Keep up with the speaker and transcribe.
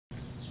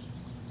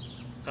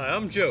Hi,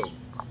 I'm Joab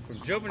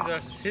from Joab and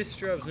Josh's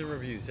History of and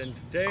Reviews, and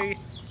today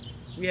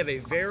we have a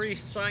very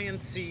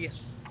science-y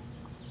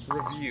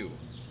review.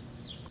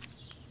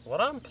 What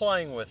I'm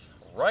playing with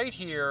right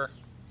here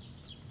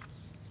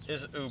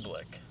is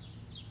oobleck.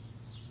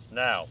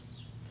 Now,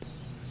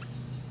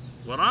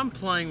 what I'm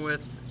playing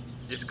with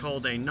is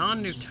called a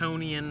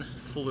non-Newtonian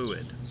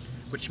fluid,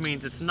 which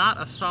means it's not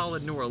a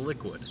solid nor a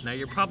liquid. Now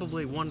you're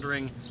probably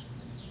wondering,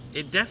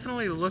 it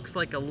definitely looks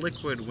like a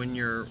liquid when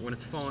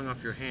it's falling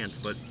off your hands,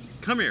 but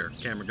come here,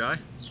 camera guy.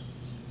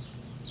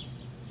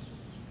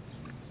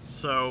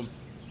 So,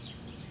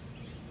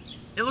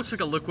 it looks like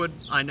a liquid,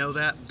 I know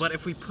that, but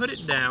if we put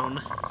it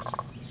down,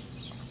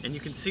 and you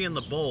can see in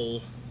the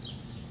bowl,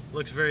 it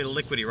looks very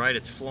liquidy, right?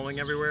 It's flowing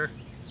everywhere.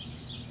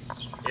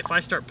 If I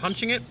start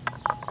punching it,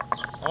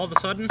 all of a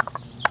sudden,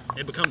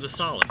 it becomes a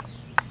solid.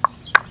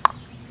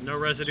 No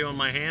residue on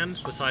my hand,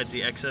 besides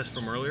the excess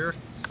from earlier.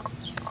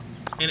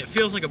 And it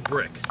feels like a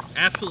brick.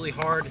 Absolutely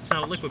hard, it's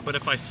not a liquid, but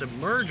if I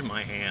submerge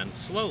my hand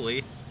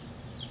slowly,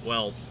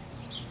 well...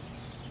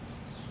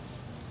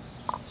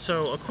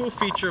 So a cool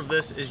feature of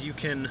this is you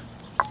can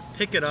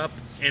pick it up,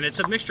 and it's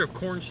a mixture of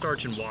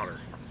cornstarch and water.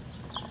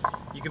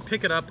 You can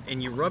pick it up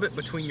and you rub it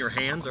between your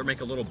hands or make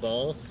a little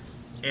ball,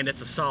 and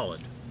it's a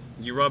solid.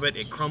 You rub it,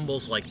 it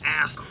crumbles like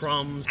ass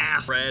crumbs,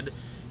 ass bread.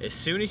 As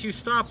soon as you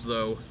stop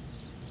though,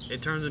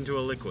 it turns into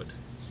a liquid.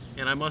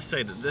 And I must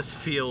say that this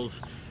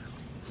feels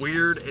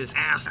weird as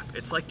ass.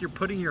 It's like you're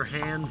putting your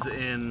hands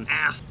in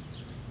ass,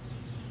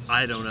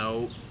 I don't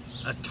know,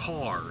 a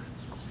tar.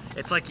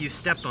 It's like you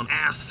stepped on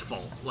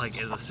asphalt,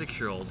 like as a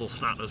 6-year-old, little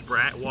snot-nosed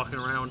brat walking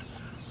around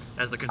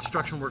as the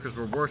construction workers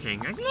were working.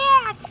 Like,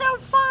 yeah, it's so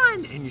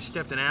fun! And you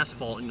stepped in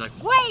asphalt and you're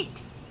like,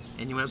 wait!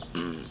 And you went,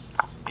 pfft,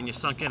 and you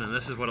sunk in, and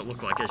this is what it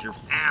looked like as your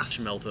ass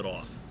melted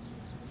off.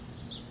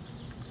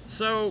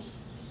 So,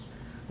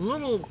 a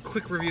little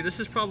quick review. This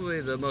is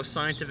probably the most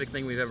scientific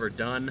thing we've ever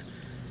done.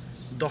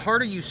 The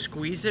harder you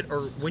squeeze it,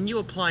 or when you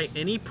apply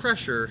any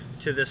pressure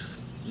to this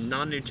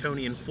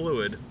non-Newtonian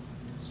fluid,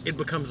 it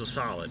becomes a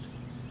solid.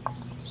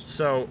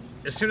 So,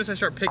 as soon as I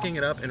start picking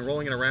it up and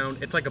rolling it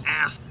around, it's like a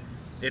ass.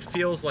 It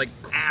feels like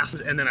ass,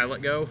 and then I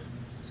let go,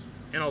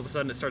 and all of a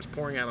sudden it starts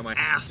pouring out of my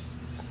ass.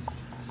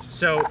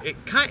 So,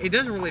 it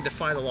doesn't really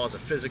defy the laws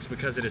of physics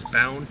because it is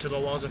bound to the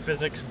laws of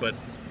physics, but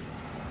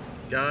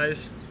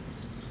guys,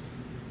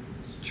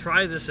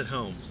 try this at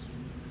home.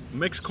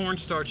 Mix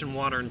cornstarch and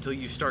water until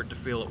you start to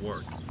feel it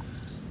work.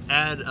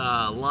 Add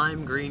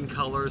lime green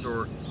colors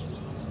or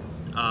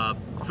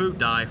food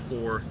dye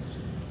for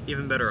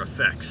even better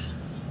effects.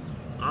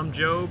 I'm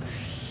Joab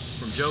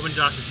from Joab and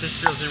Josh's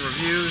History and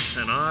Reviews,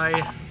 and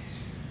I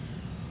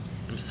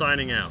am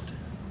signing out.